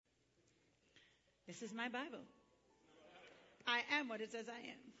This is my Bible. I am what it says I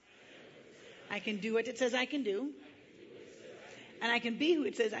am. I can do what it says I can do. And I can be who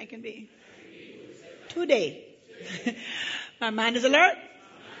it says I can be. Today. My mind is alert.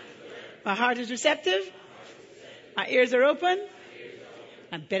 My heart is receptive. My ears are open.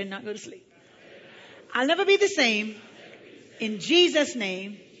 I better not go to sleep. I'll never be the same. In Jesus'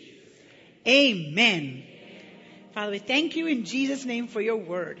 name, amen. Father, we thank you in Jesus' name for your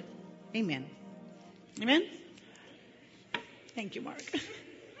word. Amen. Amen. Thank you, Mark.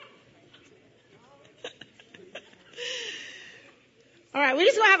 All right, we're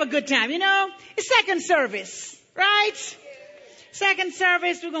just going to have a good time. You know, it's second service, right? Second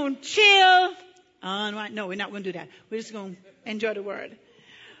service, we're going to chill. No, we're not going to do that. We're just going to enjoy the word.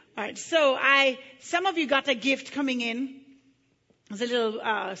 All right, so some of you got a gift coming in. It's a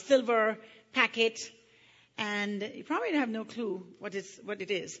little silver packet, and you probably have no clue what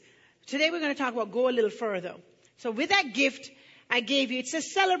it is. Today we're going to talk about go a little further. So with that gift I gave you, it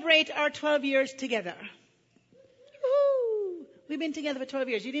says celebrate our 12 years together. Woo! We've been together for 12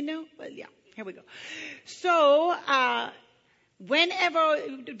 years. You didn't know? Well, yeah, here we go. So whenever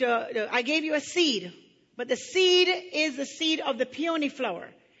I gave you a seed, but the seed is the seed of the peony flower.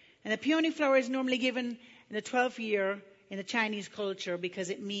 And the peony flower is normally given in the 12th year in the Chinese culture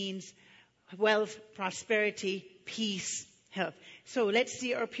because it means wealth, prosperity, peace, health. So let's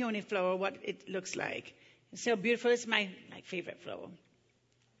see our peony flower, what it looks like. It's so beautiful. It's my favorite flower.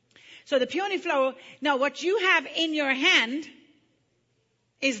 So the peony flower, now what you have in your hand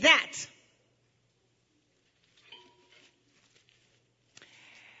is that.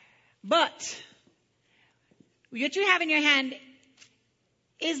 But what you have in your hand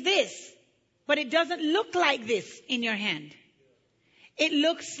is this, but it doesn't look like this in your hand. It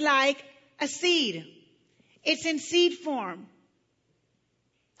looks like a seed. It's in seed form.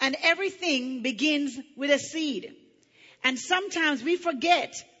 And everything begins with a seed. And sometimes we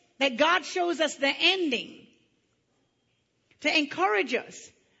forget that God shows us the ending to encourage us.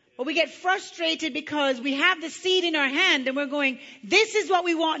 But we get frustrated because we have the seed in our hand and we're going, this is what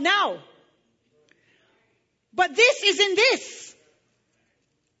we want now. But this is in this.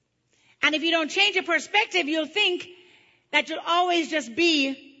 And if you don't change your perspective, you'll think that you'll always just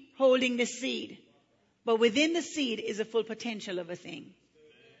be holding the seed. But within the seed is the full potential of a thing.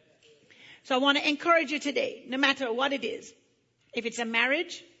 So I want to encourage you today, no matter what it is. If it's a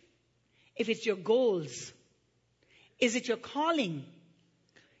marriage, if it's your goals, is it your calling,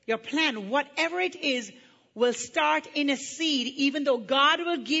 your plan, whatever it is, will start in a seed, even though God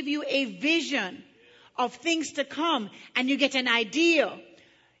will give you a vision of things to come and you get an idea.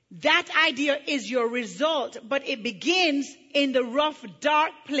 That idea is your result, but it begins in the rough,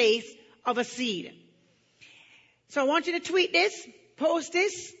 dark place of a seed. So I want you to tweet this, post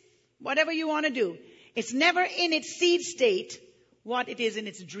this, whatever you want to do. It's never in its seed state what it is in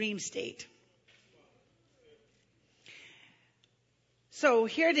its dream state. So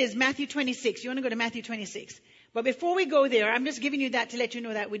here it is, Matthew 26. You want to go to Matthew 26. But before we go there, I'm just giving you that to let you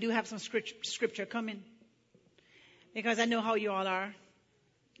know that we do have some scripture coming. Because I know how you all are.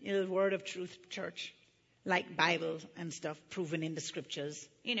 You know, the word of truth church. Like Bible and stuff proven in the scriptures.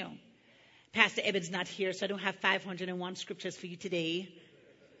 You know. Pastor Eben's not here, so I don't have 501 scriptures for you today.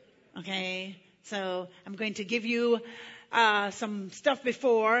 Okay? So I'm going to give you some stuff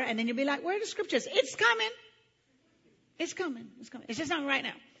before, and then you'll be like, where are the scriptures? It's coming. It's coming. It's coming. It's just not right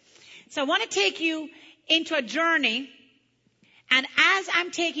now. So I want to take you into a journey. And as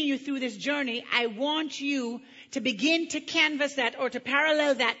I'm taking you through this journey, I want you to begin to canvas that or to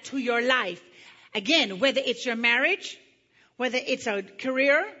parallel that to your life. Again, whether it's your marriage, whether it's a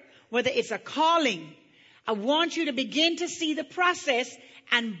career, whether it's a calling, I want you to begin to see the process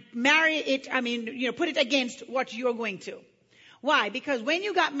and put it against what you're going to. Why? Because when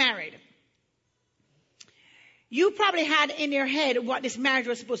you got married, you probably had in your head what this marriage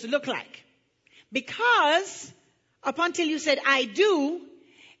was supposed to look like. Because up until you said, I do,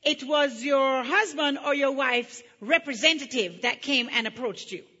 it was your husband or your wife's representative that came and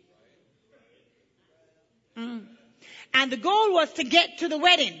approached you. And the goal was to get to the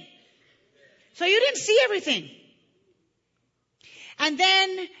wedding. So you didn't see everything. And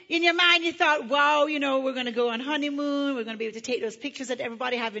then in your mind you thought, wow, we're going to go on honeymoon. We're going to be able to take those pictures that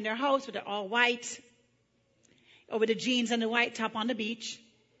everybody have in their house where they're all white. Or with the jeans and the white top on the beach.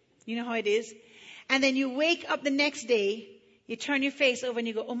 You know how it is. And then you wake up the next day, you turn your face over and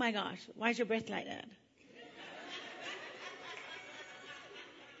you go, oh my gosh, why is your breath like that?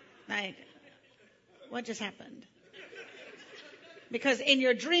 Like, what just happened? Because in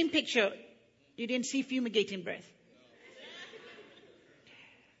your dream picture, you didn't see fumigating breath.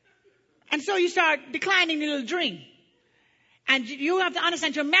 And so you start declining the little dream. And you have to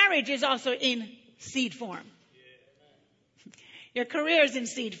understand your marriage is also in seed form. Your career is in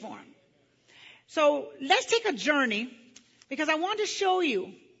seed form. So let's take a journey, because I want to show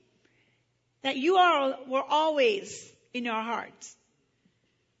you that you were always in our hearts.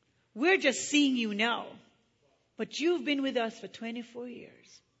 We're just seeing you now. But you've been with us for 24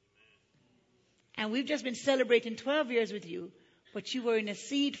 years. And we've just been celebrating 12 years with you. But you were in a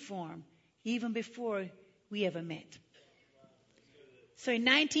seed form even before we ever met. So in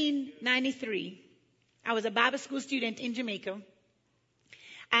 1993, I was a Bible school student in Jamaica.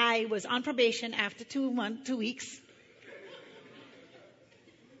 I was on probation after 2 weeks.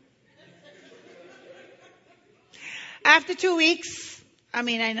 After 2 weeks, I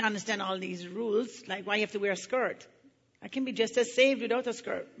didn't understand all these rules, like why you have to wear a skirt. I can be just as saved without a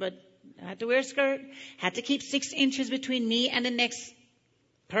skirt, but I had to wear a skirt, had to keep 6 inches between me and the next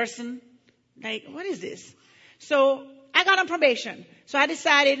person. Like, what is this? So I got on probation. So I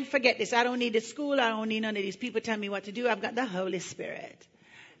decided, forget this. I don't need this school. I don't need none of these people telling me what to do. I've got the Holy Spirit.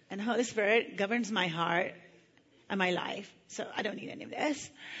 And the Holy Spirit governs my heart and my life. So I don't need any of this.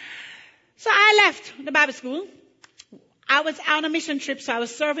 So I left the Bible school. I was on a mission trip, so I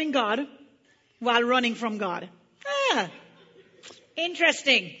was serving God while running from God.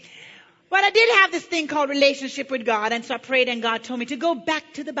 Interesting. But I did have this thing called relationship with God, and so I prayed, and God told me to go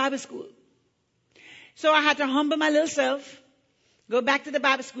back to the Bible school. So I had to humble my little self, go back to the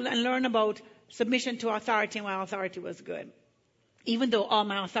Bible school and learn about submission to authority and why authority was good. Even though all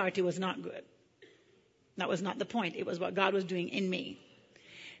my authority was not good. That was not the point. It was what God was doing in me.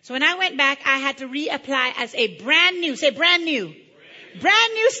 So when I went back, I had to reapply as a brand new student.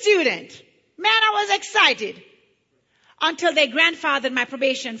 Man, I was excited. Until they grandfathered my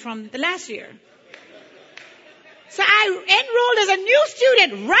probation from the last year. So I enrolled as a new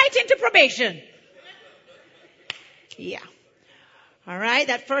student right into probation. Yeah. All right.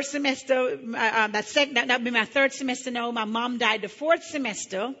 That first semester, that'd be my third semester now. My mom died the fourth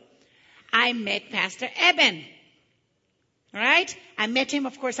semester. I met Pastor Eben. All right. I met him.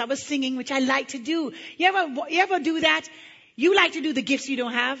 Of course, I was singing, which I like to do. You ever do that? You like to do the gifts you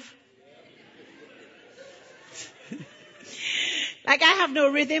don't have? Like, I have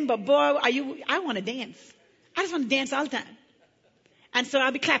no rhythm, but boy, I want to dance. I just want to dance all the time. And so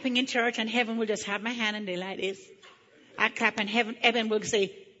I'll be clapping in church, and heaven will just have my hand and they like this. I clap, and heaven will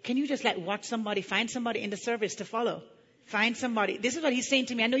say, can you just watch somebody, find somebody in the service to follow? Find somebody. This is what he's saying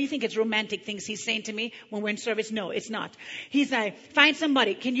to me. I know you think it's romantic things he's saying to me when we're in service. No, it's not. He's like, find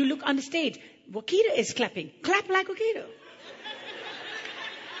somebody. Can you look on the stage? Wakita is clapping. Clap like Wakita.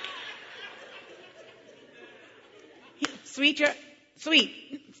 Sweet,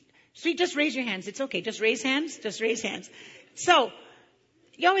 just raise your hands. It's okay. Just raise hands. So,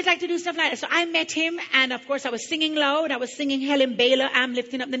 you always like to do stuff like that. So I met him, and of course I was singing loud. I was singing Helen Baylor, I'm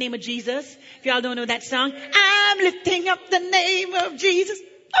lifting up the name of Jesus. If y'all don't know that song, I'm lifting up the name of Jesus.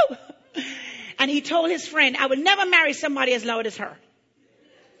 Oh. And he told his friend, I would never marry somebody as loud as her.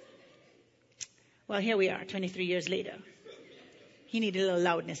 Well, here we are, 23 years later. He needed a little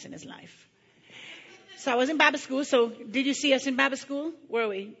loudness in his life. So I was in Bible school. So did you see us in Bible school? Where are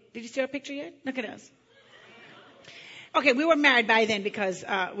we? Did you see our picture yet? Look at us. Okay, we were married by then because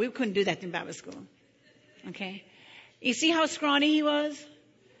we couldn't do that in Bible school. Okay. You see how scrawny he was?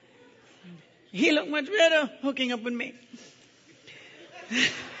 He looked much better hooking up with me.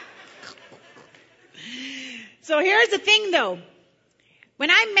 So here's the thing though. When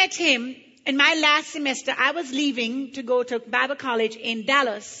I met him in my last semester, I was leaving to go to Bible college in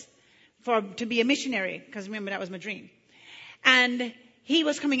Dallas to be a missionary, because remember that was my dream. And he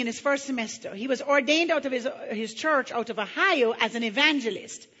was coming in his first semester. He was ordained out of his church out of Ohio as an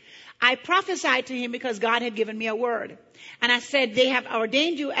evangelist. I prophesied to him because God had given me a word. And I said, they have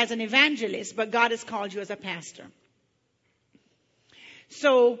ordained you as an evangelist, but God has called you as a pastor.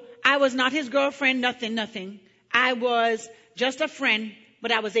 So I was not his girlfriend, nothing. I was just a friend,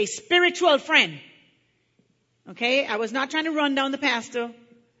 but I was a spiritual friend. Okay? I was not trying to run down the pastor.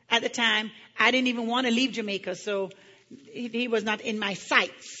 At the time, I didn't even want to leave Jamaica, so he was not in my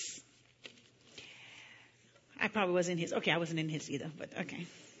sights. I probably wasn't in his. Okay, I wasn't in his either, but okay.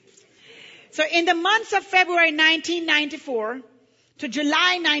 So in the months of February 1994 to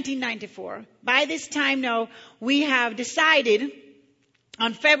July 1994, by this time now, we have decided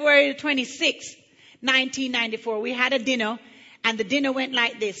on February 26, 1994, we had a dinner, and the dinner went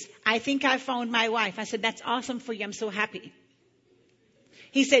like this. I think I found my wife. I said, that's awesome for you. I'm so happy.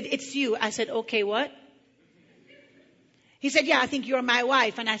 He said, it's you. I said, okay, what? He said, yeah, I think you're my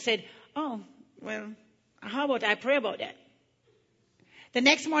wife. And I said, oh, well, how about I pray about that? The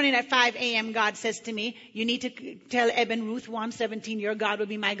next morning at 5 a.m., God says to me, you need to tell Eben, Ruth 1:17, your God will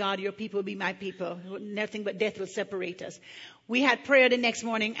be my God, your people will be my people. Nothing but death will separate us. We had prayer the next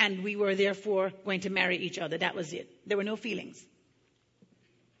morning, and we were therefore going to marry each other. That was it. There were no feelings.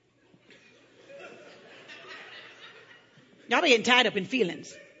 Y'all be getting tied up in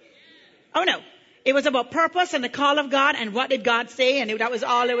feelings. Oh, no. It was about purpose and the call of God and what did God say, and that was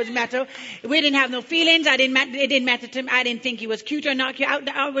all that was matter. We didn't have no feelings. It didn't matter to me. I didn't think he was cute or not cute.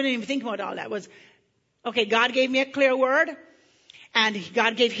 I wouldn't even think about all that. Okay, God gave me a clear word, and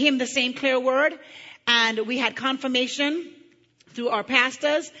God gave him the same clear word, and we had confirmation through our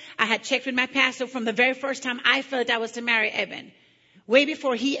pastors. I had checked with my pastor from the very first time I felt I was to marry Eben. Way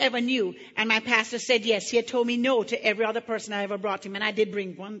before he ever knew. And my pastor said yes. He had told me no to every other person I ever brought him. And I did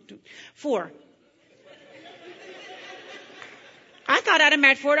bring 1, 2, 4. I thought I'd have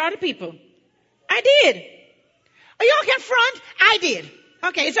married 4 other people. I did. Oh, y'all can front? I did.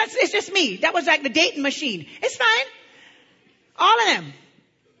 Okay, it's just me. That was like the dating machine. It's fine. All of them.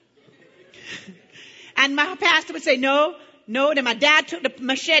 And my pastor would say, no. Then my dad took the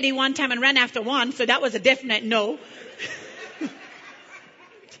machete one time and ran after one. So that was a definite no.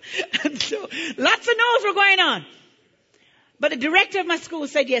 And so lots of no's were going on. But the director of my school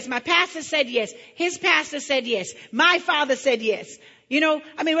said yes. My pastor said yes. His pastor said yes. My father said yes.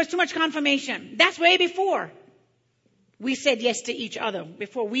 It was too much confirmation. That's way before we said yes to each other,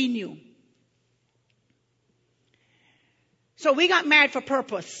 before we knew. So we got married for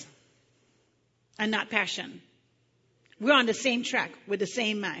purpose and not passion. We're on the same track with the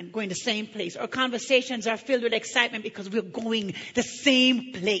same mind, going the same place. Our conversations are filled with excitement because we're going the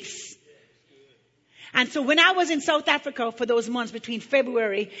same place. And so when I was in South Africa for those months between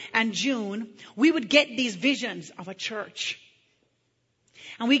February and June, we would get these visions of a church.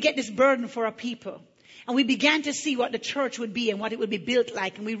 And we get this burden for our people. And we began to see what the church would be and what it would be built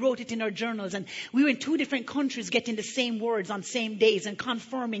like. And we wrote it in our journals. And we were in 2 different countries getting the same words on same days and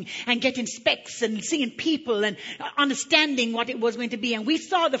confirming and getting specs and seeing people and understanding what it was going to be. And we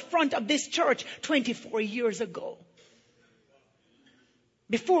saw the front of this church 24 years ago.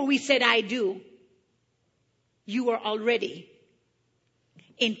 Before we said, I do, you were already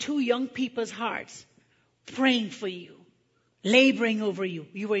in 2 young people's hearts, praying for you, laboring over you.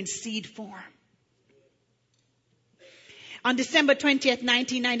 You were in seed form. On December 20th,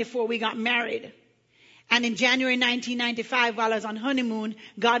 1994, we got married. And in January 1995, while I was on honeymoon,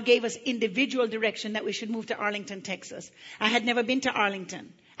 God gave us individual direction that we should move to Arlington, Texas. I had never been to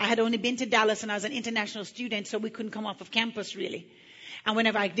Arlington. I had only been to Dallas, and I was an international student, so we couldn't come off of campus, really. And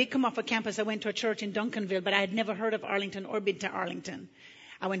whenever I did come off of campus, I went to a church in Duncanville, but I had never heard of Arlington or been to Arlington.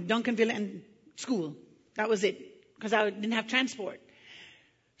 I went to Duncanville and school. That was it, because I didn't have transport.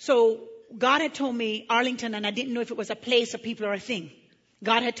 So God had told me Arlington, and I didn't know if it was a place, a people, or a thing.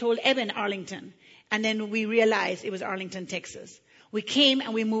 God had told Eben Arlington, and then we realized it was Arlington, Texas. We came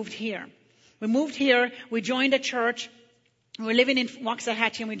and we moved here. We joined a church. We were living in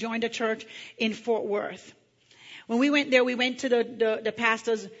Waxahachie, and we joined a church in Fort Worth. When we went there, we went to the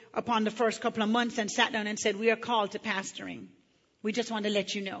pastors upon the first couple of months and sat down and said, we are called to pastoring. We just want to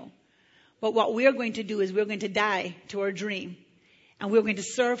let you know. But what we're going to do is we're going to die to our dream. And we're going to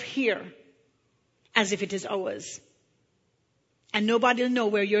serve here as if it is ours. And nobody will know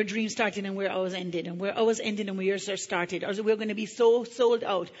where your dream started and where ours ended. And where ours ended and where yours started. Or we're going to be so sold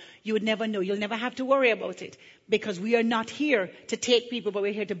out, you would never know. You'll never have to worry about it. Because we are not here to take people, but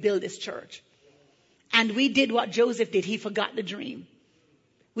we're here to build this church. And we did what Joseph did. He forgot the dream.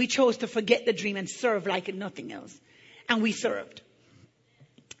 We chose to forget the dream and serve like nothing else. And we served.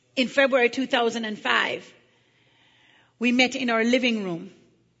 In February 2005, we met in our living room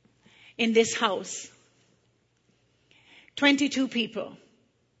in this house. 22 people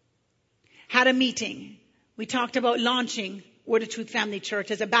had a meeting. We talked about launching Word of Truth Family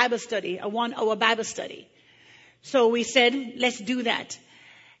Church as a Bible study, a 1-hour Bible study. So we said, let's do that.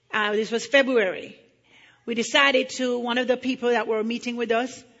 This was February. We decided to, one of the people that were meeting with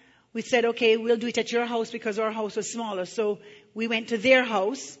us, we said, okay, we'll do it at your house because our house was smaller. So we went to their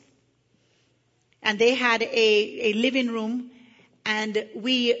house. And they had a living room, and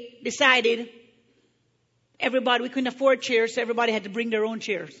we decided we couldn't afford chairs, so everybody had to bring their own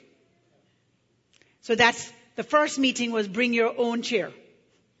chairs. So that's the first meeting was bring your own chair.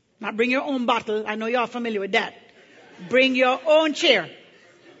 Not bring your own bottle. I know you're familiar with that. Bring your own chair.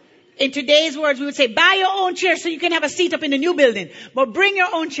 In today's words, we would say, buy your own chair so you can have a seat up in the new building. But bring your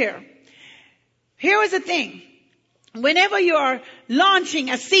own chair. Here was the thing. Whenever you're launching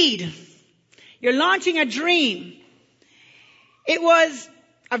a seed, you're launching a dream. It was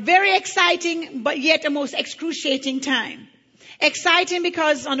a very exciting, but yet a most excruciating time. Exciting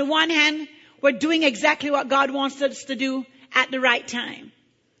because on the one hand, we're doing exactly what God wants us to do at the right time.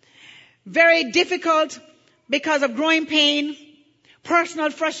 Very difficult because of growing pain, personal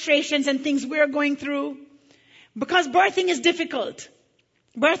frustrations and things we're going through. Because birthing is difficult.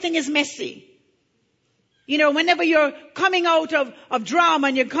 Birthing is messy. You know, whenever you're coming out of drama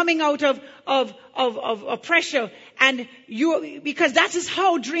and you're coming out of pressure because that is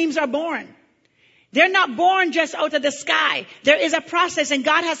how dreams are born. They're not born just out of the sky. There is a process and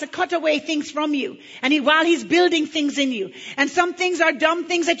God has to cut away things from you. And while He's building things in you. And some things are dumb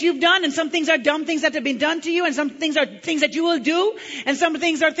things that you've done and some things are dumb things that have been done to you and some things are things that you will do and some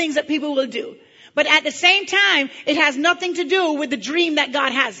things are things that people will do. But at the same time, it has nothing to do with the dream that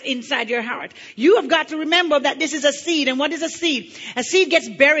God has inside your heart. You have got to remember that this is a seed. And what is a seed? A seed gets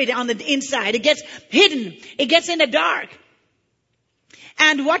buried on the inside. It gets hidden. It gets in the dark.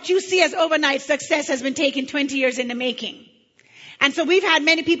 And what you see as overnight success has been taken 20 years in the making. And so we've had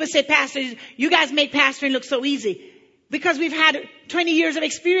many people say, Pastor, you guys make pastoring look so easy. Because we've had 20 years of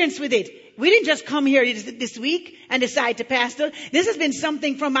experience with it. We didn't just come here this week and decide to pastor. This has been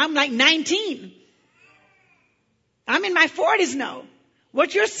something from, I'm like 19. I'm in my 40s now.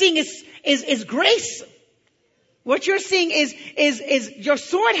 What you're seeing is grace. What you're seeing is your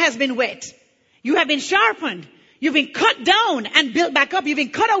sword has been whet. You have been sharpened. You've been cut down and built back up. You've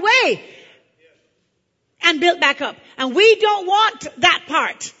been cut away and built back up. And we don't want that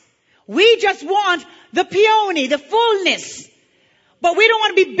part. We just want the peony, the fullness. But we don't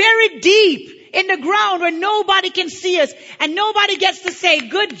want to be buried deep in the ground where nobody can see us and nobody gets to say,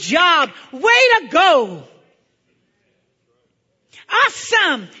 good job, way to go.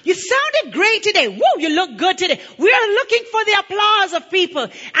 Awesome. You sounded great today. Woo, you look good today. We are looking for the applause of people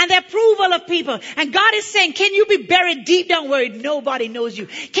and the approval of people. And God is saying, can you be buried deep down where nobody knows you?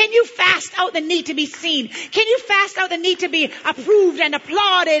 Can you fast out the need to be seen? Can you fast out the need to be approved and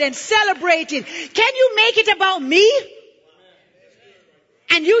applauded and celebrated? Can you make it about me?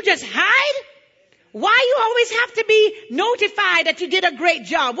 And you just hide? Why you always have to be notified that you did a great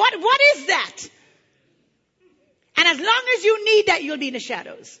job? What is that? And as long as you need that, you'll be in the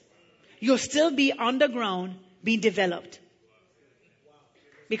shadows. You'll still be underground being developed.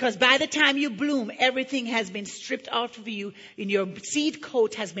 Because by the time you bloom, everything has been stripped out of you and your seed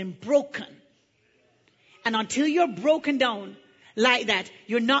coat has been broken. And until you're broken down like that,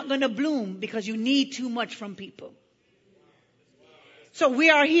 you're not going to bloom because you need too much from people. So we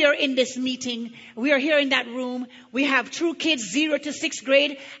are here in this meeting. We are here in that room. We have True Kids 0 to 6th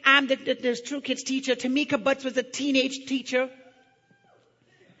grade. I'm the True Kids teacher. Tamika Butts was a teenage teacher.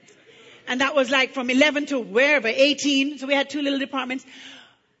 And that was like from 11 to wherever, 18. So we had 2 little departments.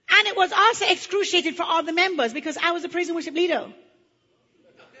 And it was also excruciating for all the members because I was the praise and worship leader.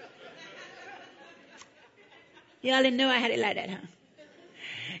 Y'all didn't know I had it like that, huh?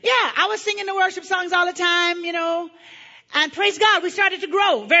 Yeah, I was singing the worship songs all the time, you know. And praise God, we started to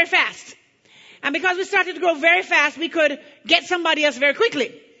grow very fast. And because we started to grow very fast, we could get somebody else very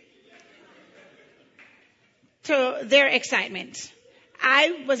quickly to their excitement.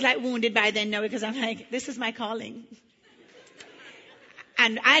 I was like wounded by then now because I'm like, this is my calling.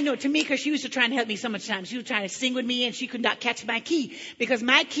 And I know Tamika, she used to try and help me so much time. She was trying to sing with me and she could not catch my key because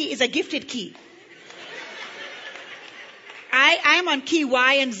my key is a gifted key. I am on key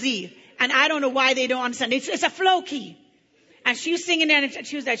Y and Z. And I don't know why they don't understand. It's a flow key. And she was singing there and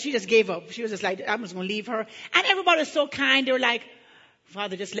she just gave up. She was just like, I was going to leave her. And everybody was so kind. They were like,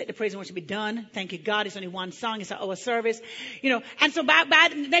 Father, just let the praise and worship be done. Thank you, God. It's only one song. It's our service. You know, and so by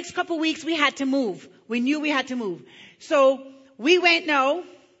the next couple of weeks, we had to move. We knew we had to move. So we went now,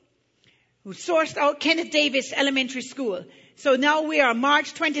 we sourced out Kenneth Davis Elementary School. So now we are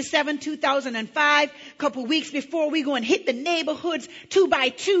March 27, 2005. A couple weeks before we go and hit the neighborhoods 2 by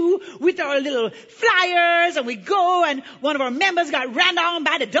 2 with our little flyers, and we go, and one of our members got ran down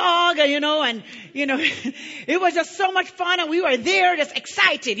by the dog, and it was just so much fun, and we were there just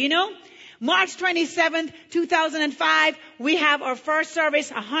excited, March 27th, 2005, we have our first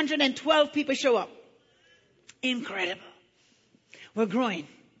service. 112 people show up. Incredible. We're growing.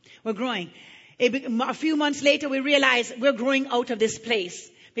 A few months later, we realized we're growing out of this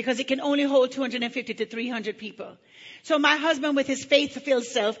place because it can only hold 250 to 300 people. So my husband, with his faith-filled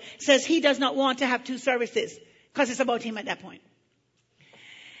self, says he does not want to have 2 services because it's about him at that point.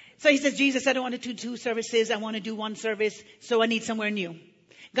 So he says, Jesus, I don't want to do 2 services. I want to do 1 service. So I need somewhere new.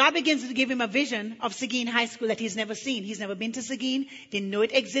 God begins to give him a vision of Seguin High School that he's never seen. He's never been to Seguin, didn't know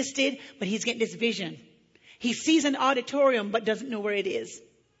it existed, but he's getting this vision. He sees an auditorium but doesn't know where it is.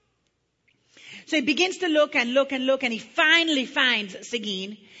 So he begins to look, and he finally finds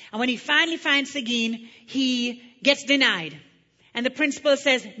Seguin. And when he finally finds Seguin, he gets denied. And the principal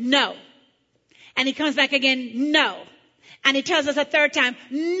says, no. And he comes back again, no. And he tells us a third time,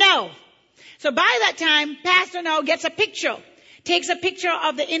 no. So by that time, Pastor now gets a picture, takes a picture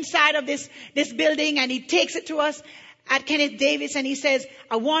of the inside of this building, and he takes it to us at Kenneth Davis, and he says,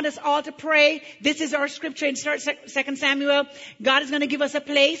 I want us all to pray. This is our scripture in 2 Samuel. God is going to give us a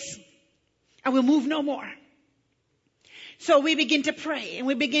place, and we'll move no more. So we begin to pray, and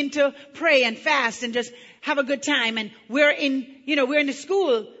we begin to pray and fast and just have a good time. And we're in the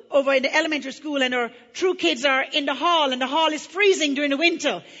school, over in the elementary school, and our true kids are in the hall, and the hall is freezing during the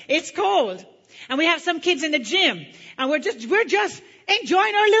winter. It's cold. And we have some kids in the gym, and we're just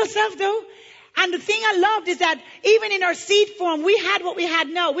enjoying our little self though. And the thing I loved is that even in our seed form, we had what we had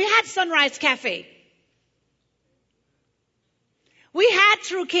now. We had Sunrise Cafe. We had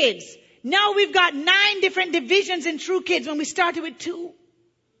True Kids. Now we've got 9 different divisions in True Kids when we started with 2.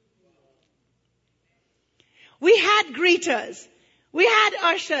 We had greeters. We had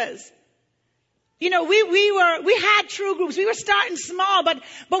ushers. We had true groups. We were starting small, but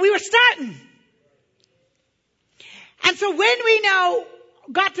we were starting. And so when we now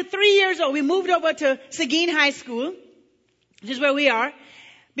got to 3 years old, we moved over to Seguin High School, which is where we are,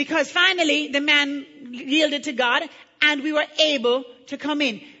 because finally the man yielded to God and we were able to come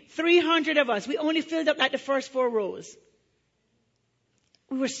in. 300 of us. We only filled up like the first 4 rows.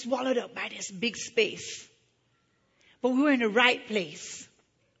 We were swallowed up by this big space. But we were in the right place.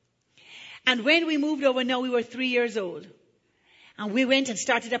 And when we moved over, now we were 3 years old. And we went and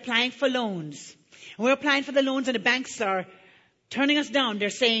started applying for loans. And we're applying for the loans, and the banks are turning us down. They're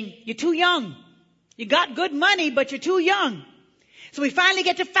saying, you're too young. You got good money, but you're too young. So we finally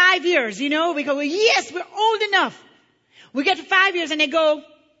get to 5 years, we go, well, yes, we're old enough. We get to 5 years, and they go,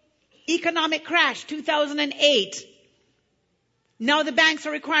 economic crash, 2008. Now the banks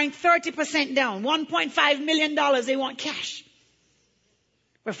are requiring 30% down, $1.5 million they want cash.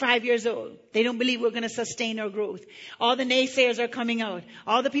 We're 5 years old. They don't believe we're going to sustain our growth. All the naysayers are coming out.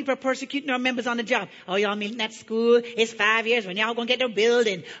 All the people are persecuting our members on the job. Oh, y'all meeting at school? It's 5 years. When y'all going to get their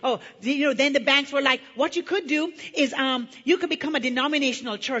building? Oh, then the banks were like, what you could do is, you could become a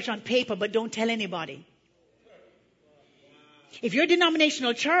denominational church on paper, but don't tell anybody. If you're a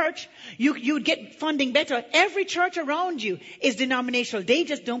denominational church, you would get funding better. Every church around you is denominational. They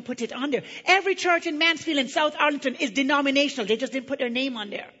just don't put it on there. Every church in Mansfield and South Arlington is denominational. They just didn't put their name on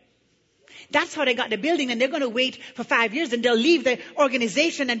there. That's how they got the building, and they're going to wait for 5 years, and they'll leave the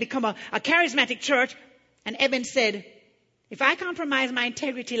organization and become a charismatic church. And Eben said, if I compromise my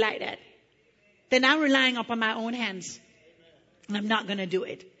integrity like that, then I'm relying upon my own hands. And I'm not going to do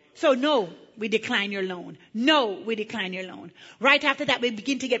it. So no, we decline your loan. No, we decline your loan. Right after that, we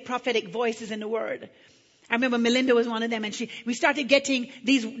begin to get prophetic voices in the word. I remember Melinda was one of them, and we started getting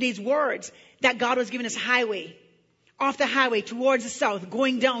these words that God was giving us highway, off the highway towards the south,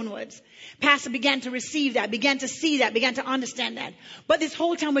 going downwards. Pastor began to receive that, began to see that, began to understand that. But this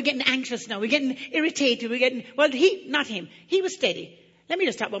whole time we're getting anxious now. We're getting irritated. Not him. He was steady. Let me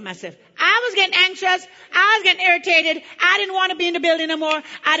just talk about myself. I was getting anxious. I was getting irritated. I didn't want to be in the building no more.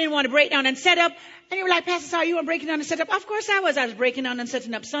 I didn't want to break down and set up. And you were like, Pastor, Sarah, you were breaking down and set up? Of course I was. I was breaking down and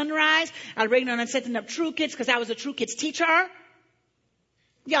setting up Sunrise. I was breaking down and setting up True Kids because I was a True Kids teacher.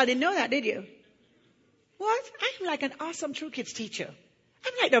 Y'all didn't know that, did you? What? I'm like an awesome True Kids teacher.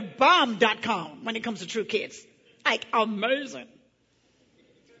 I'm like the bomb.com when it comes to True Kids. Like amazing.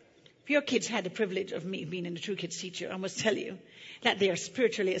 If your kids had the privilege of me being a True Kids teacher, I must tell you that they are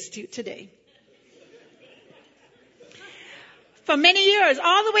spiritually astute today. For many years,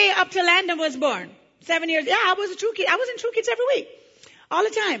 all the way up till Landon was born. 7 years. Yeah, I was a True Kid. I was in True Kids every week. All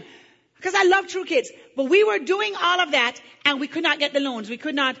the time. Because I love True Kids. But we were doing all of that, and we could not get the loans. We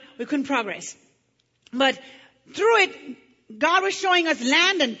couldn't progress. But through it, God was showing us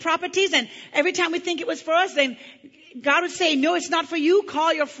land and properties, and every time we think it was for us, then God would say, no, it's not for you.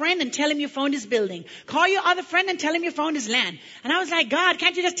 Call your friend and tell him you found his building. Call your other friend and tell him you found his land. And I was like, God,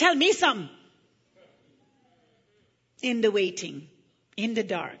 can't you just tell me something? In the waiting, in the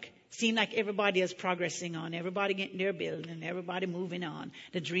dark, seemed like everybody is progressing on, everybody getting their building, everybody moving on.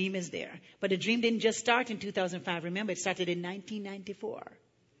 The dream is there. But the dream didn't just start in 2005. Remember, it started in 1994.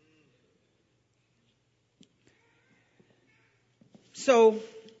 So,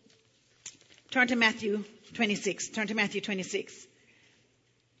 turn to Matthew 26. Turn to Matthew 26.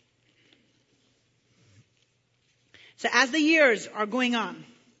 So as the years are going on,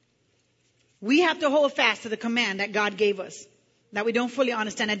 we have to hold fast to the command that God gave us, that we don't fully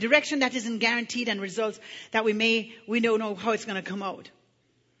understand, a direction that isn't guaranteed, and results that we don't know how it's going to come out.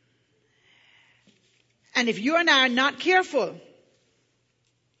 And if you and I are not careful,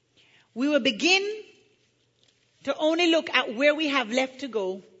 we will begin to only look at where we have left to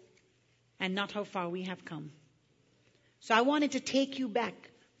go and not how far we have come. So I wanted to take you back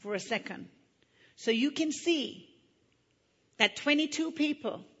for a second so you can see that 22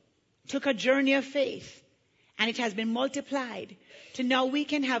 people took a journey of faith, and it has been multiplied to now we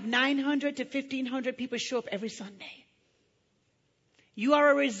can have 900 to 1,500 people show up every Sunday. You are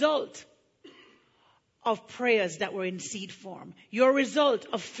a result of prayers that were in seed form. You're a result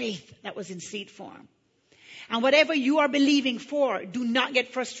of faith that was in seed form. And whatever you are believing for, do not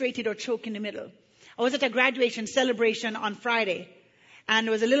get frustrated or choke in the middle. I was at a graduation celebration on Friday, and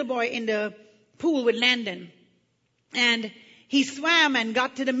there was a little boy in the pool with Landon. And he swam and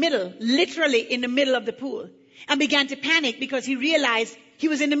got to the middle, literally in the middle of the pool, and began to panic because he realized he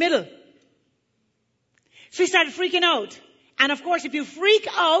was in the middle. So he started freaking out. And of course, if you freak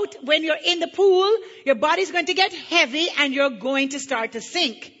out when you're in the pool, your body's going to get heavy and you're going to start to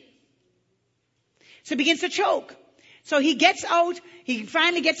sink. So he begins to choke. So he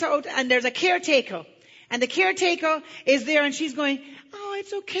finally gets out, and there's a caretaker. And the caretaker is there, and she's going, oh,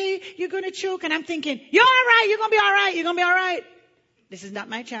 it's okay, you're going to choke. And I'm thinking, you're all right, you're going to be all right, you're going to be all right. This is not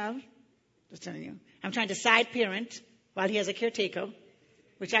my child, just telling you. I'm trying to side parent while he has a caretaker,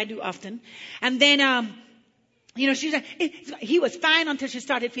 which I do often. And then, she's like, he was fine until she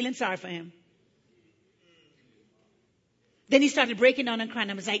started feeling sorry for him. Then he started breaking down and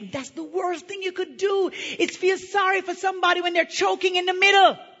crying. I was like, that's the worst thing you could do, is feel sorry for somebody when they're choking in the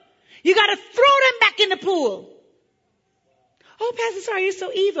middle. You got to throw them back in the pool. Oh, Pastor, sorry, you're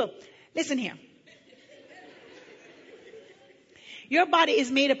so evil. Listen here. Your body is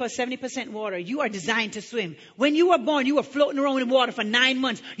made up of 70% water. You are designed to swim. When you were born, you were floating around in water for 9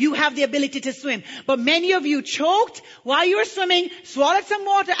 months. You have the ability to swim. But many of you choked while you were swimming, swallowed some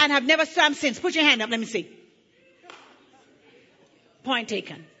water, and have never swam since. Put your hand up. Let me see. Point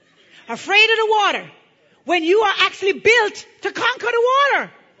taken. Afraid of the water when you are actually built to conquer the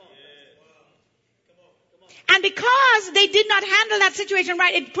water. And because they did not handle that situation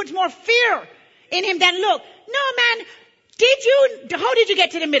right, it puts more fear in him than look. No, man. How did you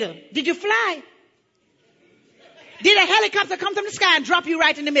get to the middle? Did you fly? Did a helicopter come from the sky and drop you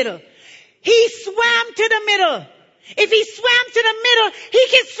right in the middle? He swam to the middle. If he swam to the middle, he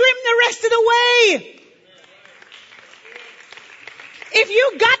can swim the rest of the way. If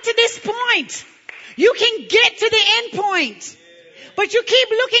you got to this point, you can get to the end point. But you keep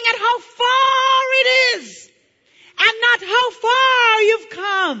looking at how far it is and not how far you've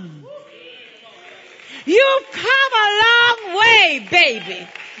come. You've come a long way, baby.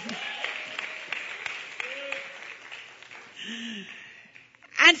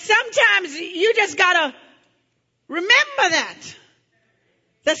 And sometimes you just gotta remember that.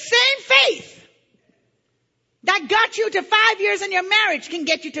 The same faith that got you to 5 years in your marriage can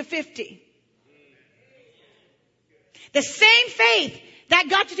get you to 50. The same faith that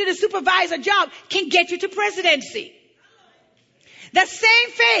got you to the supervisor job can get you to presidency. The same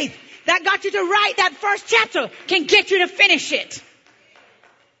faith that got you to write that first chapter can get you to finish it.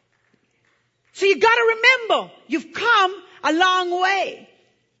 So you got to remember, you've come a long way.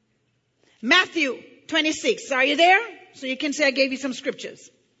 Matthew 26. Are you there? So you can say I gave you some scriptures.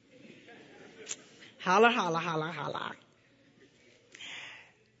 Holla, holla, holla, holla.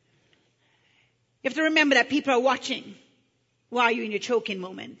 You have to remember that people are watching while you're in your choking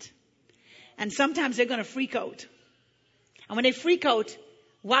moment. And sometimes they're going to freak out. And when they freak out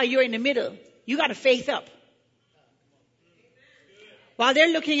while you're in the middle, you got to faith up. While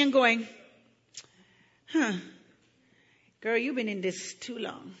they're looking and going, girl, you've been in this too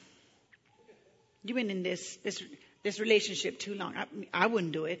long. You've been in this relationship too long. I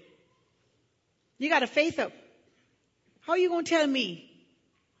wouldn't do it. You got to faith up. How are you going to tell me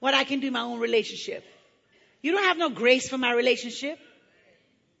what I can do in my own relationship? You don't have no grace for my relationship.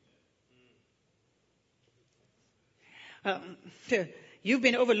 You've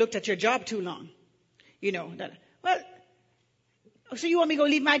been overlooked at your job too long. So you want me to go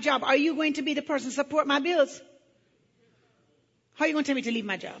leave my job? Are you going to be the person to support my bills? How are you going to tell me to leave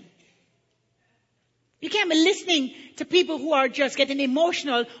my job? You can't be listening to people who are just getting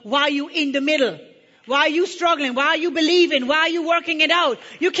emotional while you're in the middle. While you struggling, while you believing, while you working it out.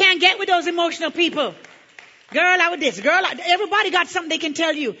 You can't get with those emotional people. Girl, I would this. Girl, everybody got something they can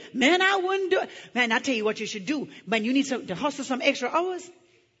tell you. Man, I wouldn't do it. Man, I tell you what you should do. Man, you need to hustle some extra hours.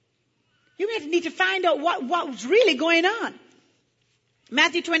 You need to find out what's really going on.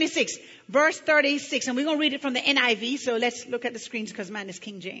 Matthew 26, verse 36. And we're going to read it from the NIV. So let's look at the screens because mine is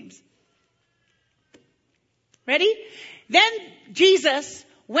King James. Ready? Then Jesus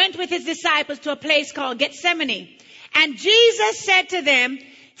went with his disciples to a place called Gethsemane. And Jesus said to them,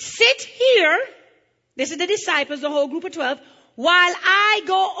 sit here This is the disciples, the whole group of 12. While I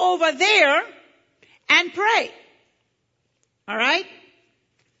go over there and pray. All right?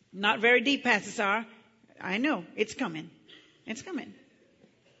 Not very deep, Pastor Sarah. I know. It's coming. It's coming.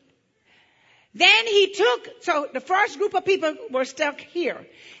 Then he took, so the first group of people were stuck here.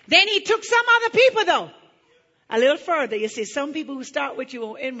 Then he took some other people though. A little further. You see, some people who start with you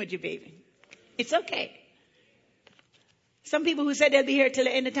won't end with you, baby. It's okay. Some people who said they'll be here till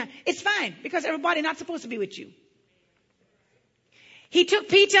the end of time. It's fine, because everybody's not supposed to be with you. He took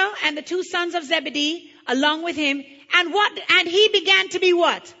Peter and the two sons of Zebedee along with him. And he began to be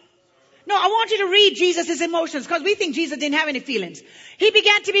what? No, I want you to read Jesus' emotions, because we think Jesus didn't have any feelings. He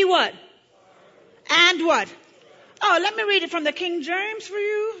began to be what? And what? Oh, let me read it from the King James for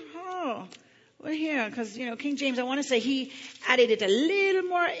you. Oh, well, here, because, King James, I want to say he added it a little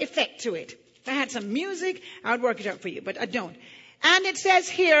more effect to it. If I had some music, I would work it out for you, but I don't. And it says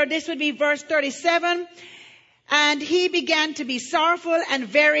here, this would be verse 37, and he began to be sorrowful and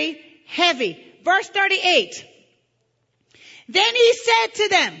very heavy. Verse 38. Then he said to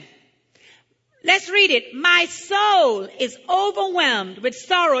them, let's read it. My soul is overwhelmed with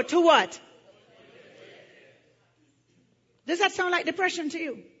sorrow to what? Does that sound like depression to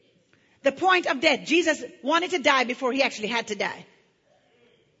you? The point of death. Jesus wanted to die before he actually had to die.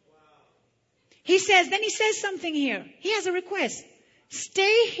 Then he says something here. He has a request.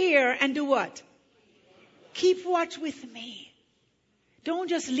 Stay here and do what? Keep watch with me. Don't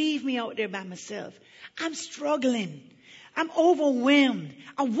just leave me out there by myself. I'm struggling. I'm overwhelmed.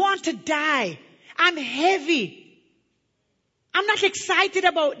 I want to die. I'm heavy. I'm not excited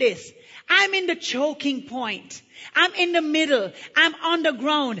about this. I'm in the choking point. I'm in the middle. I'm on the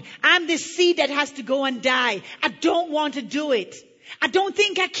ground. I'm the seed that has to go and die. I don't want to do it. I don't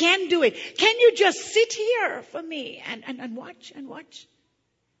think I can do it. Can you just sit here for me and watch and watch?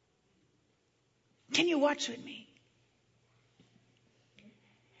 Can you watch with me?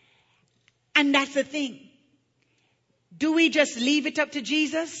 And that's the thing. Do we just leave it up to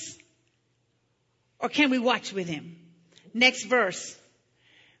Jesus? Or can we watch with him? Next verse.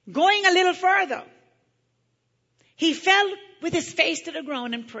 Going a little further. He fell with his face to the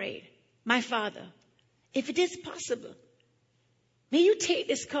ground and prayed, my Father, if it is possible, may you take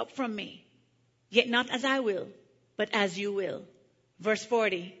this cup from me, yet not as I will, but as you will. Verse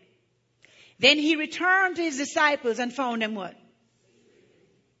 40. Then he returned to his disciples and found them what?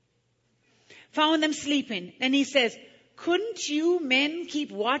 Found them sleeping. And he says, couldn't you men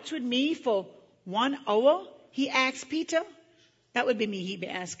keep watch with me for 1 hour? He asked Peter. That would be me he'd be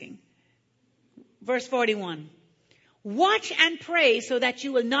asking. Verse 41. Watch and pray so that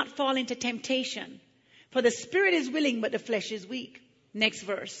you will not fall into temptation. For the spirit is willing, but the flesh is weak. Next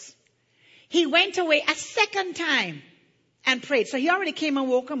verse. He went away a second time and prayed. So he already came and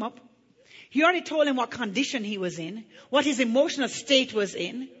woke him up. He already told him what condition he was in, what his emotional state was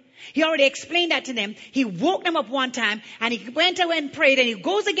in. He already explained that to them. He woke them up one time and he went away and prayed, and he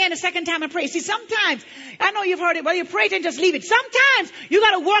goes again a second time and prays. See, sometimes, I know you've heard it, well, you pray and just leave it. Sometimes you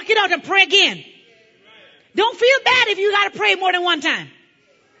got to work it out and pray again. Don't feel bad if you got to pray more than one time.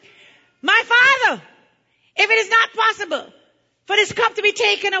 My Father, if it is not possible for this cup to be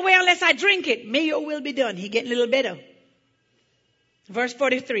taken away unless I drink it, may your will be done. He getting a little better. Verse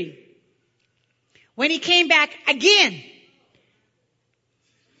 43. When he came back again,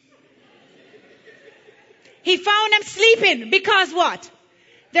 he found them sleeping because what?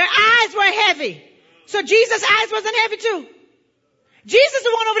 Their eyes were heavy. So Jesus' eyes wasn't heavy too. Jesus is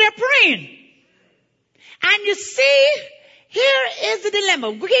the one over there praying. And you see, here is the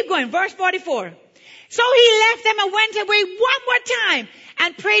dilemma. We keep going. Verse 44. So he left them and went away one more time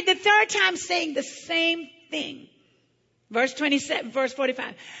and prayed the third time, saying the same thing. Verse 27, verse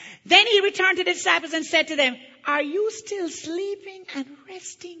 45. Then he returned to the disciples and said to them, are you still sleeping and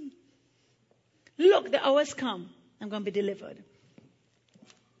resting? Look, the hour's come. I'm going to be delivered.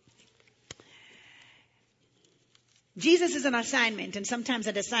 Jesus is an assignment, and sometimes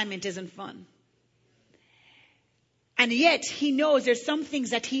that assignment isn't fun. And yet he knows there's some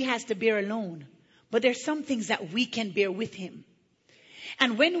things that he has to bear alone, but there's some things that we can bear with him.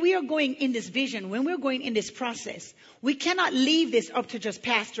 And when we are going in this vision, when we're going in this process, we cannot leave this up to just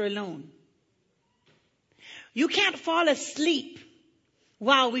pastor alone. You can't fall asleep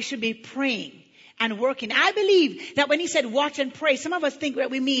while we should be praying and working. I believe that when he said watch and pray, some of us think that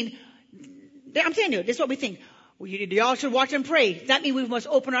we mean, I'm telling you, this is what we think. Y'all should watch and pray. That means we must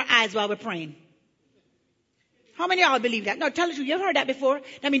open our eyes while we're praying. How many of y'all believe that? No, tell the truth. You've heard that before.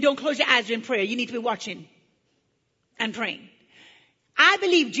 That means don't close your eyes during prayer. You need to be watching and praying. I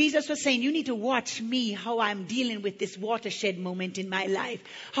believe Jesus was saying, you need to watch me, how I'm dealing with this watershed moment in my life,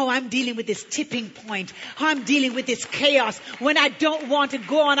 how I'm dealing with this tipping point, how I'm dealing with this chaos. When I don't want to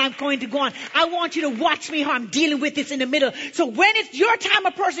go on, I'm going to go on. I want you to watch me, how I'm dealing with this in the middle. So when it's your time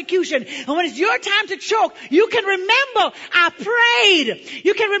of persecution, and when it's your time to choke, you can remember I prayed.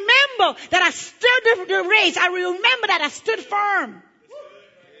 You can remember that I stood the race. I remember that I stood firm.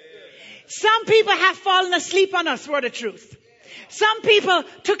 Some people have fallen asleep on us, for the truth. Some people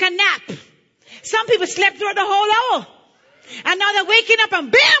took a nap. Some people slept through the whole hour. And now they're waking up and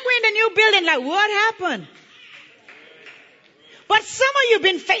bam, we're in the new building. Like, what happened? But some of you have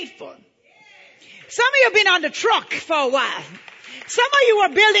been faithful. Some of you have been on the truck for a while. Some of you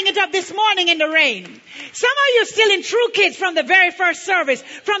were building it up this morning in the rain. Some of you are still in True Kids from the very first service,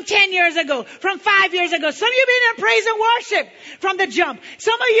 from 10 years ago, from 5 years ago. Some of you have been in praise and worship from the jump.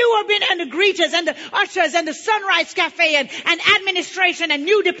 Some of you have been in the greeters and the ushers and the Sunrise Cafe and administration and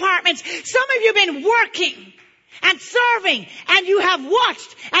new departments. Some of you have been working and serving, and you have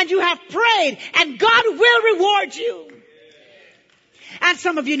watched and you have prayed, and God will reward you. And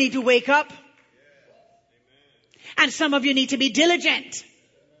some of you need to wake up. And some of you need to be diligent.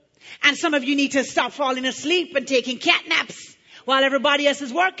 And some of you need to stop falling asleep and taking cat naps while everybody else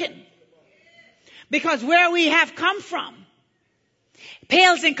is working. Because where we have come from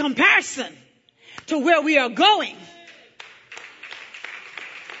pales in comparison to where we are going.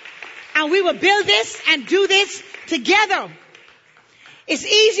 And we will build this and do this together. It's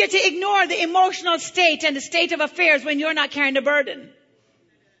easier to ignore the emotional state and the state of affairs when you're not carrying the burden.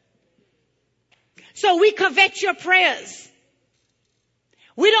 So we covet your prayers.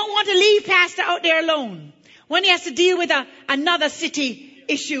 We don't want to leave Pastor out there alone when he has to deal with another city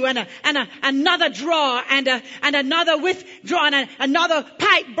issue and another draw and another withdraw and another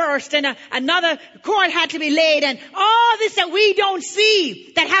pipe burst and another cord had to be laid and all this that we don't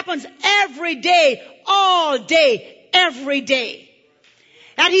see that happens every day, all day, every day.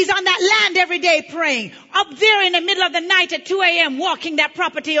 And he's on that land every day praying. Up there in the middle of the night at 2 a.m. walking that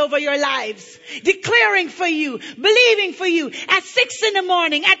property over your lives. Declaring for you. Believing for you. At 6 in the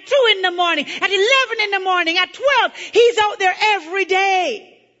morning. At 2 in the morning. At 11 in the morning. At 12. He's out there every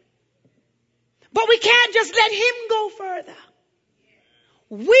day. But we can't just let him go further.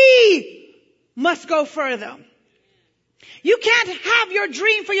 We must go further. You can't have your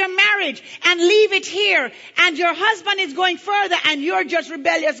dream for your marriage and leave it here. And your husband is going further and you're just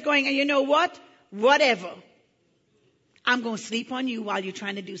rebellious going, and you know what? Whatever. I'm going to sleep on you while you're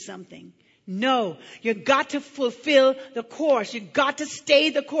trying to do something. No, you got to fulfill the course. You got to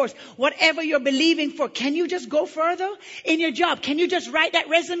stay the course. Whatever you're believing for, can you just go further in your job? Can you just write that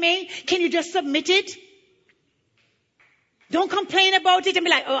resume? Can you just submit it? Don't complain about it and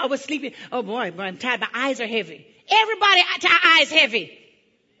be like, oh, I was sleeping. Oh boy, I'm tired. My eyes are heavy. Everybody eyes heavy.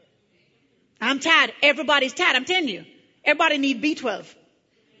 I'm tired. Everybody's tired. I'm telling you. Everybody need B12.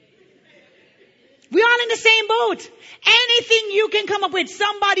 We're all in the same boat. Anything you can come up with,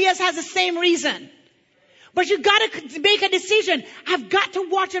 somebody else has the same reason. But you got to make a decision. I've got to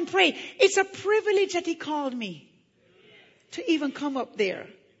watch and pray. It's a privilege that he called me to even come up there.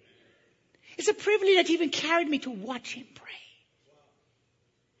 It's a privilege that he even carried me to watch him pray.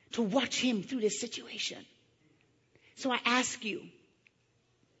 To watch him through this situation. So I ask you,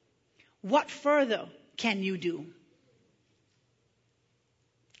 what further can you do?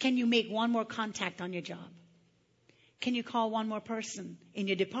 Can you make one more contact on your job? Can you call one more person in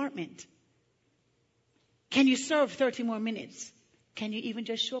your department? Can you serve 30 more minutes? Can you even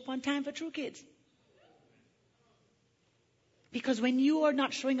just show up on time for True Kids? Because when you are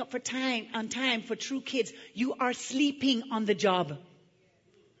not showing up on time for True Kids, you are sleeping on the job.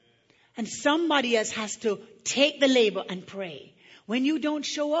 And somebody else has to take the labor and pray. When you don't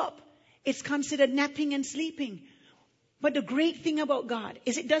show up, it's considered napping and sleeping. But the great thing about God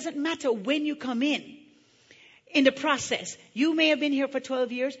is it doesn't matter when you come in the process. You may have been here for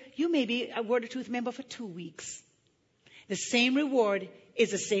 12 years. You may be a Word of Truth member for 2 weeks. The same reward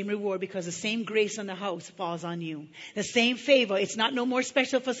is the same reward because the same grace on the house falls on you. The same favor. It's not no more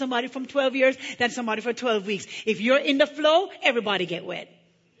special for somebody from 12 years than somebody for 12 weeks. If you're in the flow, everybody get wet.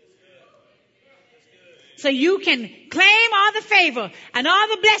 So you can claim all the favor and all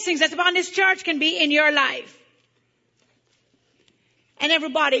the blessings that's upon this church can be in your life. And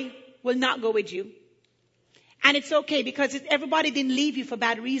everybody will not go with you. And it's okay because everybody didn't leave you for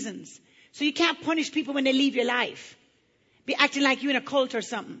bad reasons. So you can't punish people when they leave your life. Be acting like you're in a cult or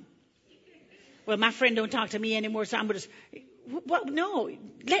something. Well, my friend don't talk to me anymore, so I'm going to... Well, no,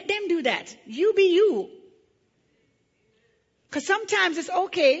 let them do that. You be you. Because sometimes it's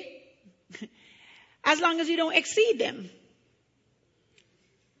okay as long as you don't exceed them.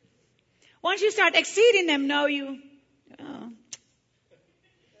 Once you start exceeding them, now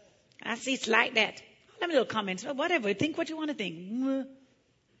I see it's like that. Let me little comments. Whatever. Think what you want to think.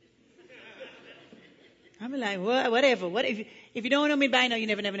 I'm like, whatever. What if you don't know me by now, you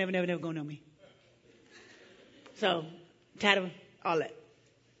never gonna know me. So, tired of all that.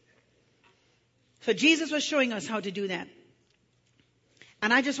 So Jesus was showing us how to do that.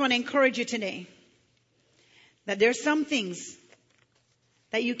 And I just want to encourage you today that there's some things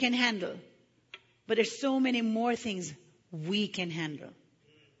that you can handle, but there's so many more things we can handle.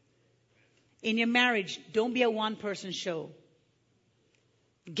 In your marriage, don't be a one-person show.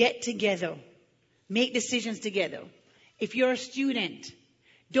 Get together. Make decisions together. If you're a student,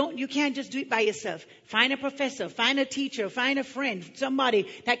 you can't just do it by yourself. Find a professor, find a teacher, find a friend, somebody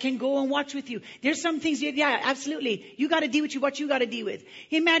that can go and watch with you. There's some things, absolutely. You got to deal with what you got to deal with.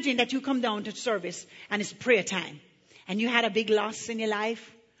 Imagine that you come down to service and it's prayer time and you had a big loss in your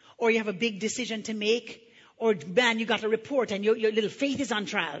life, or you have a big decision to make, or man, you got a report and your little faith is on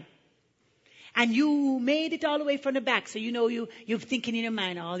trial. And you made it all the way from the back. So you're thinking in your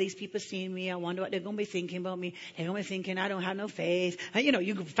mind, all these people seeing me. I wonder what they're going to be thinking about me. They're going to be thinking I don't have no faith.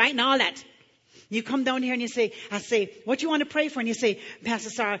 You're fighting all that. You come down here and I say, what you want to pray for? And you say, Pastor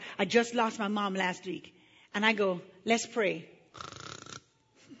Sarah, I just lost my mom last week. And I go, let's pray.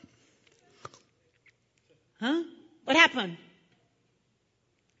 Huh? What happened?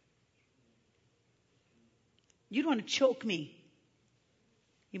 You'd want to choke me.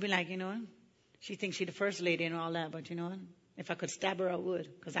 You'd be like, she thinks she's the first lady and all that, but if I could stab her, I would.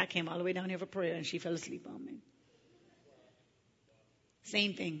 Because I came all the way down here for prayer and she fell asleep on me.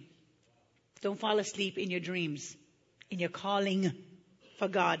 Same thing. Don't fall asleep in your dreams, in your calling for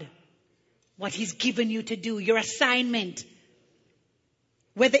God. What He's given you to do, your assignment.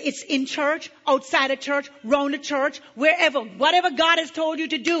 Whether it's in church, outside of church, round the church, wherever, whatever God has told you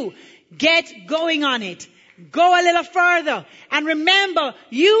to do, get going on it. Go a little further. And remember,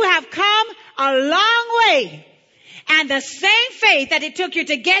 you have come a long way. And the same faith that it took you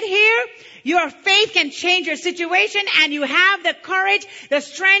to get here, your faith can change your situation, and you have the courage, the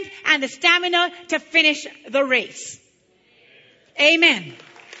strength, and the stamina to finish the race. Amen.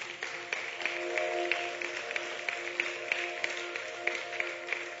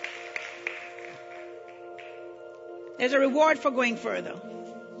 There's a reward for going further.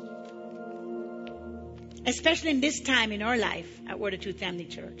 Especially in this time in our life at Word of Truth Family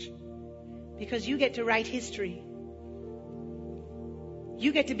Church. Because you get to write history.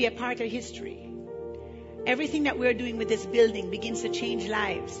 You get to be a part of history. Everything that we're doing with this building begins to change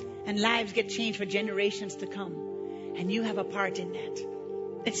lives. And lives get changed for generations to come. And you have a part in that.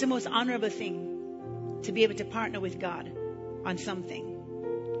 It's the most honorable thing to be able to partner with God on something.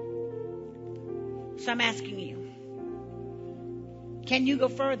 So I'm asking you, can you go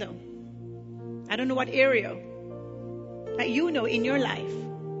further? I don't know what area that in your life.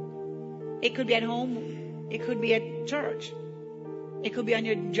 It could be at home. It could be at church. It could be on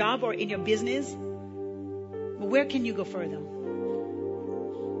your job or in your business. But where can you go further?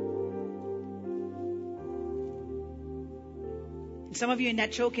 Some of you in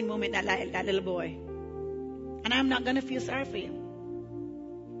that choking moment, that little boy. And I'm not going to feel sorry for you.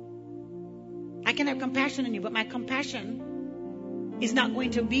 I can have compassion on you, but my compassion is not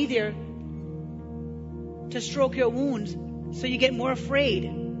going to be there to stroke your wounds so you get more afraid.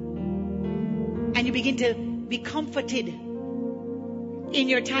 And you begin to be comforted in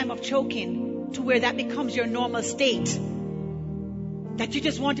your time of choking to where that becomes your normal state. That you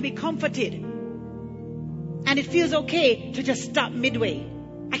just want to be comforted. And it feels okay to just stop midway.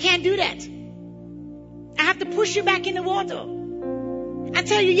 I can't do that. I have to push you back in the water. And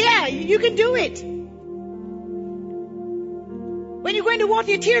tell you, yeah, you can do it. When you go in the water,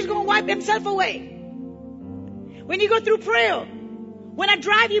 your tears are going to wipe themselves away. When you go through prayer, when I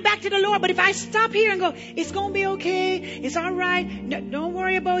drive you back to the Lord, but if I stop here and go, it's going to be okay, it's all right, no, don't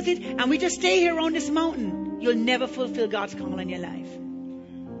worry about it, and we just stay here on this mountain, you'll never fulfill God's call in your life.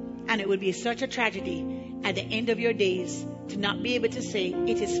 And it would be such a tragedy at the end of your days to not be able to say,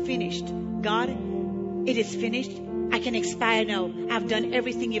 it is finished. God, it is finished. I can expire now. I've done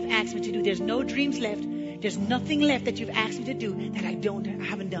everything you've asked me to do. There's no dreams left. There's nothing left that you've asked me to do that I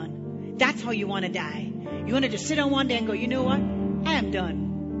haven't done. That's how you want to die. You want to just sit on one day and go, you know what? I am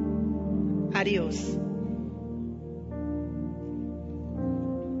done. Adios.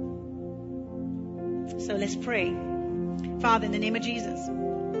 So let's pray. Father, in the name of Jesus.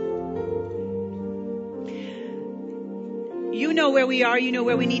 You know where we are. You know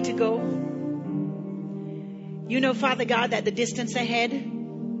where we need to go. You know, Father God, that the distance ahead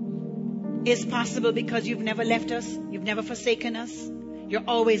is possible because you've never left us. You've never forsaken us. You're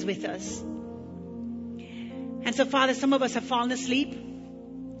always with us. And so, Father, some of us have fallen asleep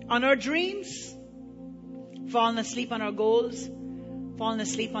on our dreams, fallen asleep on our goals, fallen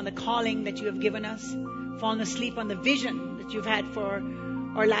asleep on the calling that you have given us, fallen asleep on the vision that you've had for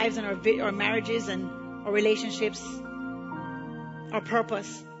our lives and our marriages and our relationships, our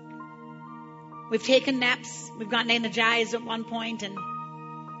purpose. We've taken naps, we've gotten energized at one point and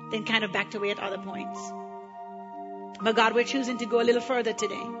then kind of backed away at other points. But God, we're choosing to go a little further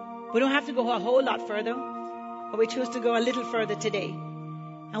today. We don't have to go a whole lot further, but we choose to go a little further today.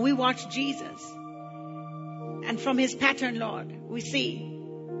 And we watch Jesus. And from his pattern, Lord, we see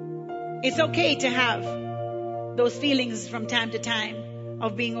it's okay to have those feelings from time to time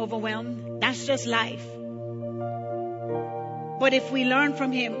of being overwhelmed. That's just life. But if we learn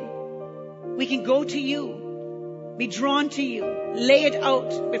from him, we can go to you, be drawn to you, lay it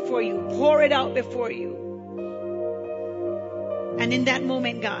out before you, pour it out before you. And in that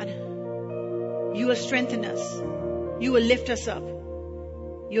moment, God, you will strengthen us. You will lift us up.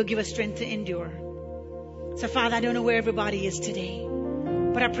 You'll give us strength to endure. So, Father, I don't know where everybody is today,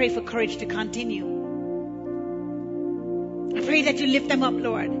 but I pray for courage to continue. I pray that you lift them up,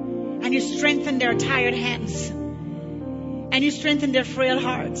 Lord, and you strengthen their tired hands, and you strengthen their frail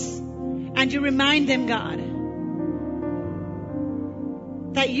hearts, and you remind them, God,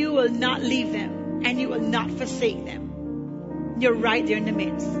 that you will not leave them and you will not forsake them. You're right there in the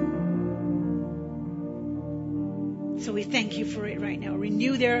midst. So we thank you for it right now.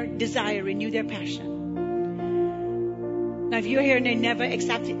 Renew their desire, renew their passion. Now, if you're here and they never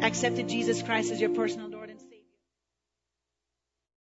accepted Jesus Christ as your personal